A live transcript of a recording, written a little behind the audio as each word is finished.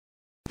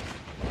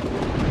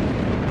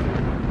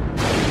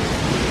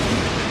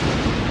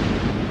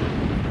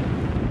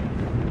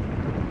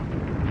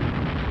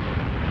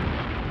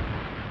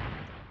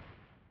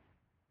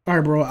All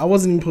right, bro. I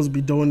wasn't even supposed to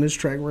be doing this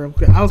track real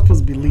quick. I was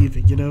supposed to be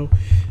leaving, you know.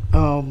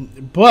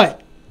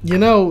 But you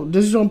know,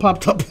 this joint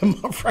popped up in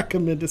my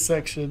recommended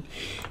section.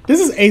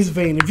 This is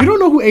Acevane. If you don't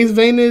know who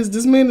Acevane is,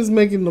 this man is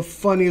making the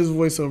funniest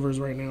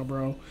voiceovers right now,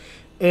 bro.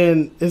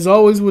 And it's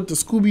always with the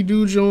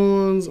Scooby-Doo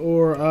Jones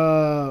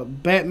or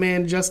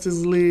Batman,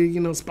 Justice League, you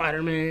know,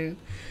 Spider-Man.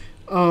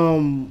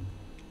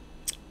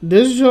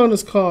 This joint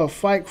is called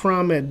Fight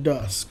Crime at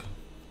Dusk.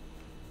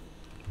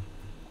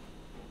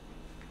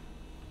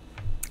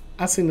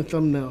 I seen the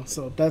thumbnail,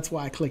 so that's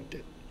why I clicked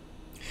it.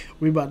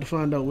 We about to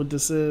find out what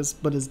this is,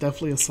 but it's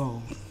definitely a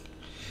song.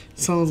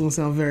 The song's gonna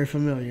sound very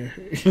familiar.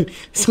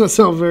 It's gonna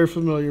sound very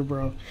familiar,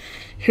 bro.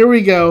 Here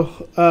we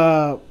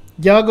go.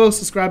 Y'all go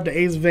subscribe to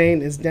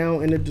Acevane. It's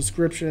down in the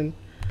description.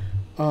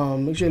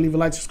 Make sure you leave a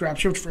like, subscribe,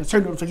 share with your friends,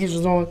 turn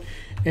notifications on,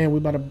 and we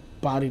about to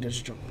body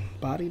this joint.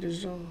 Body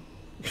this joint?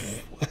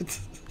 What?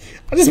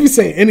 I just be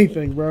saying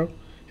anything, bro.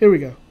 Here we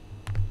go.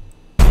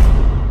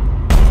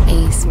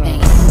 Acevane.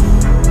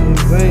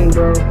 Acevane,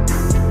 bro.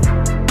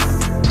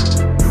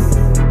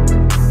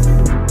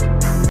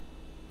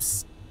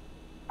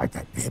 I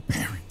got dead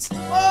parents.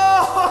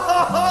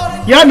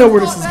 Y'all know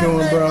where this is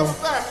going, bro.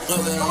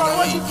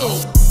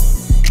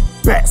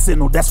 Bat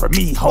signal, that's for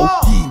me, ho.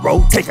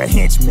 Hero, take a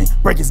henchman,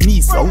 break his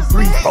knee, so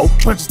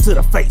 3-4 punches to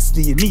the face.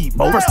 Do you need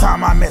more? First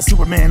time I met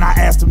Superman, I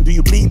asked him, do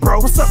you bleed, bro?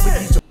 What's up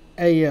with you?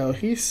 Hey, yo,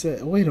 he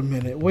said, wait a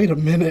minute.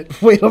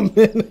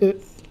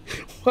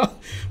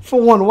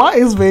 For one, why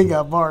Acevane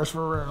got bars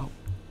for real?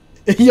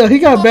 Yo, he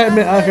got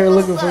Batman out here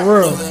looking for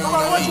real.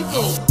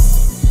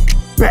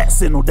 Bat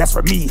signal, that's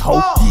for me,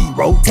 ho.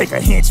 Hero, take a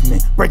henchman,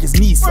 break his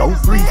knee, so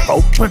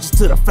 3-4 punches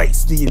to the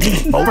face. Do you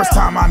need more? First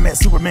time I met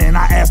Superman,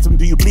 I asked him,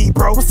 do you bleed,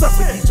 bro? What's up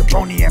with these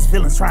jabroni ass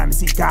villains trying to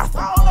see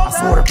Gotham? I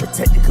swore to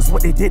protect you, cause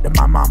what they did to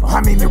my mama. How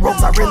many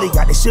ropes I really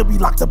got? They should be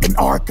locked up in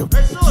Arkham.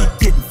 They keep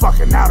getting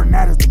fucking out, and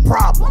that is the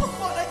problem.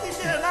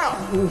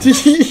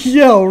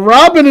 Yo,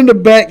 Robin in the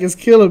back is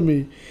killing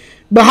me.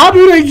 But how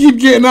do they keep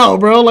getting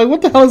out, bro? Like,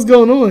 what the hell is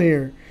going on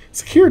here?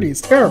 Security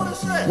is terrible.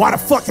 Why the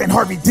fuck ain't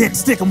Harvey Dent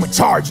stick him with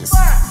charges?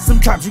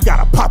 Sometimes you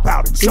gotta pop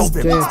out and show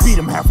them. Beat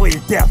him halfway to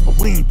death, but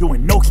we ain't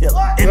doing no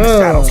killing. In the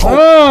shadows,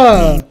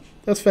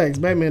 that's facts.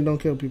 Batman don't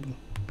kill people.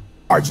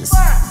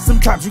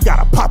 Sometimes you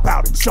gotta pop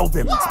out and show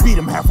them. Beat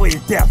him halfway to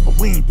death, but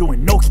we ain't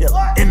doing no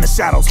killing. In the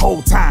shadows,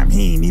 whole time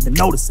he ain't even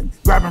noticing.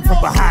 Grab him from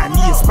behind,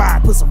 knee and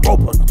spine, put some rope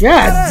on him.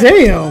 God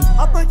damn.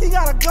 I think he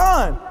got a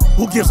gun.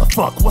 Who gives a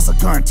fuck? What's a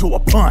gun to a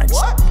punch?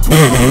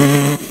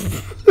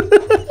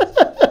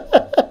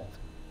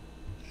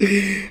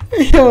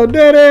 Yo,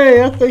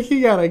 Daddy, I think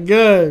he got a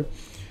gun.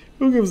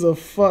 Who gives a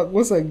fuck?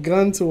 What's a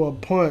gun to a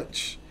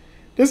punch?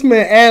 This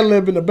man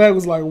ad-lib in the back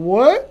was like,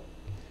 what?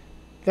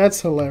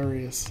 That's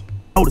hilarious.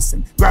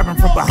 Noticing, grab him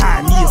from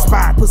behind, knee and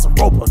spine, put some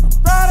rope on him.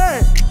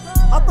 Daddy,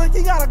 I think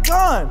he got a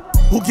gun.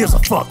 Who gives a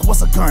fuck?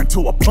 What's a gun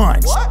to a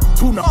punch?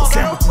 Two knuckle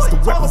sandwiches, the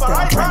weapons that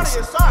I'm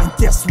brandishing. And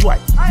guess what?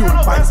 You're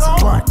invited to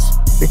lunch.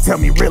 They tell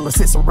me Riddler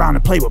sits around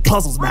and play with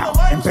puzzles now.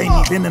 And Bane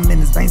need venom in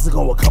his veins to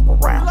go a couple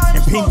rounds.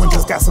 And Penguin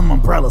just got some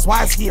umbrellas.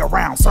 Why is he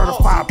around?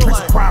 Certified prince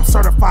of crime,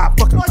 certified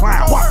fucking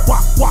clown. Wop,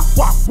 wop, wop,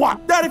 wop,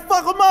 wop. Daddy,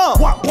 fuck him up.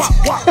 Wop, wop,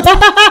 wop. Wop,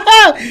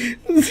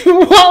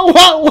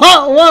 wop,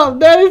 wop, wop.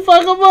 Daddy,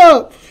 fuck him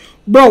up.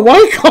 Bro, why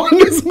you calling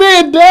this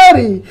man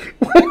daddy?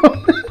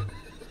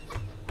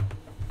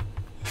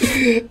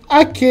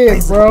 I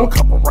can't, bro.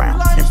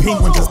 And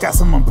Penguin just got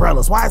some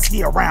umbrellas. Why is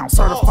he around?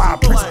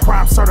 Certified prince of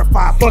crime,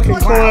 certified fucking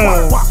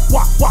clown. Wop,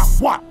 wop, wop,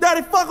 wop.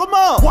 Daddy, fuck him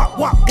up. Wop,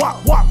 wop,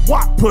 wop, wop,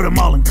 wop. Put them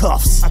all in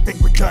cuffs. I think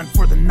we're done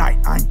for the night.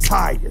 I'm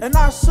tired. And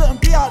I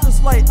shouldn't be out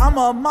this late. I'm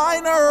a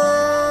minor.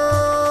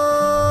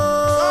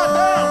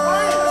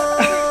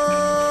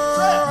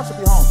 I should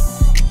be home.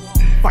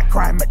 Fight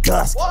crime at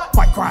dusk. What?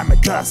 Fight crime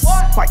at dusk.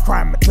 What? Fight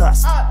crime at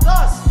dusk. At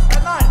dusk,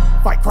 at night.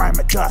 Fight crime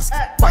at dusk.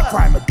 At Fight dusk.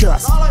 crime at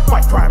dusk. I like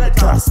Fight crime at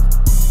daytime. dusk.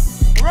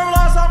 Remember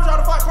last time we tried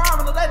to fight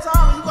crime in the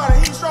daytime and you got a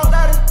heat stroke,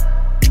 Daddy?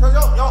 Cause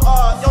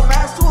your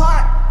mask too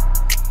hot.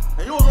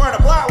 And you was wearing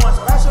a black one,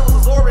 so that shit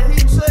was absorbing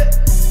heat and shit.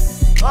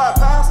 I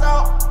passed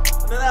out,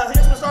 and then that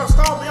henchman started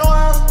stomping your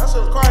ass. That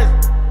shit was crazy.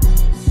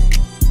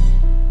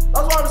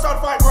 That's why we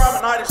started fighting crime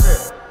at night and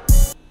shit.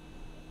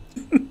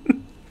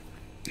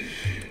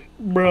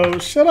 Bro,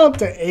 shout out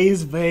to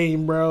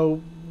Acevane,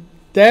 bro.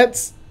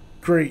 That's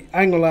great.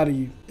 I ain't gonna lie to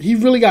you. He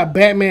really got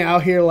Batman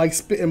out here like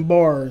spitting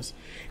bars.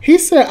 He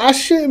said, I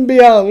shouldn't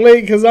be out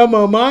late because I'm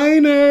a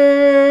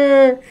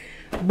minor.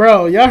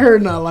 Bro, y'all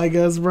heard Not Like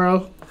Us,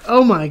 bro.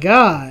 Oh my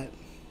God.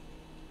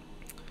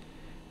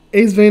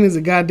 Acevane is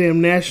a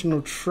goddamn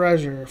national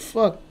treasure.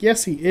 Fuck,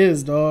 yes he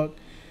is, dog.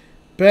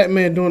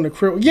 Batman doing the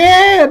crib.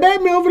 Yeah,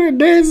 Batman over there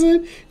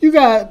dancing. You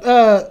got,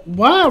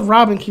 why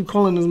Robin keep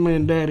calling this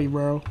man daddy,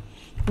 bro?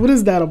 What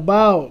is that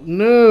about?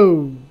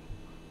 No.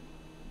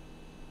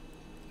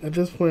 At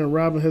this point,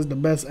 Robin has the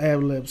best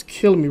ad-libs.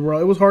 Killing me, bro.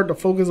 It was hard to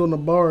focus on the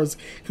bars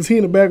because he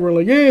in the background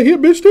like, yeah, he a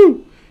bitch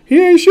too.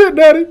 He ain't shit,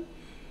 daddy.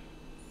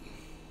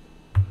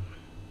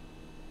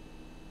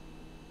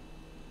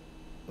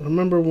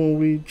 Remember when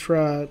we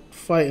tried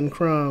fighting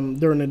crime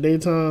during the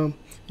daytime?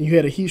 You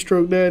had a heat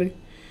stroke, daddy?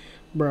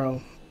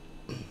 Bro.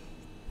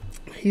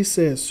 He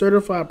said,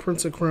 certified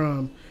prince of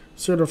crime,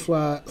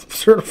 certified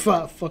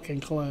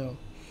fucking clown.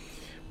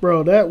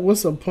 Bro, that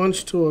what's a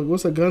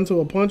gun to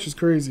a punch is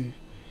crazy.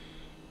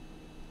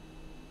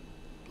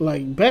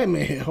 Like,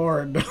 Batman hit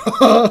hard,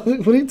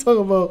 dog. When he talk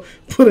about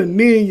put a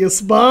knee in your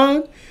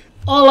spine,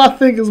 all I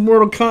think is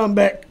Mortal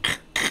Kombat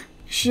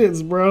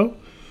shits, bro.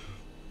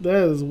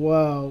 That is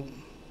wild.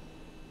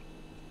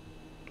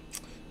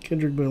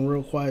 Kendrick been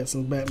real quiet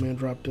since Batman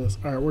dropped this.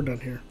 All right, we're done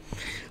here.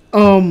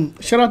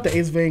 Shout out to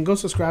Acevane. Go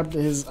subscribe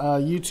to his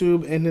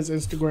YouTube and his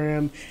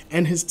Instagram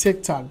and his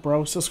TikTok,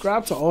 bro.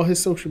 Subscribe to all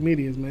his social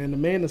medias, man. The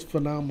man is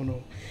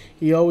phenomenal.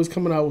 He always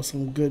coming out with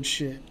some good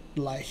shit.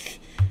 Like,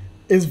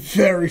 it's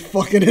very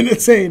fucking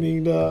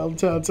entertaining, I'm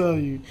trying to tell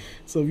you.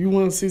 So if you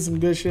want to see some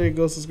good shit,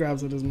 go subscribe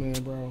to this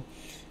man, bro.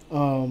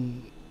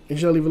 Make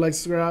sure to leave a like,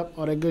 subscribe,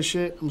 all that good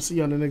shit. I'm gonna see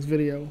you on the next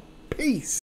video. Peace.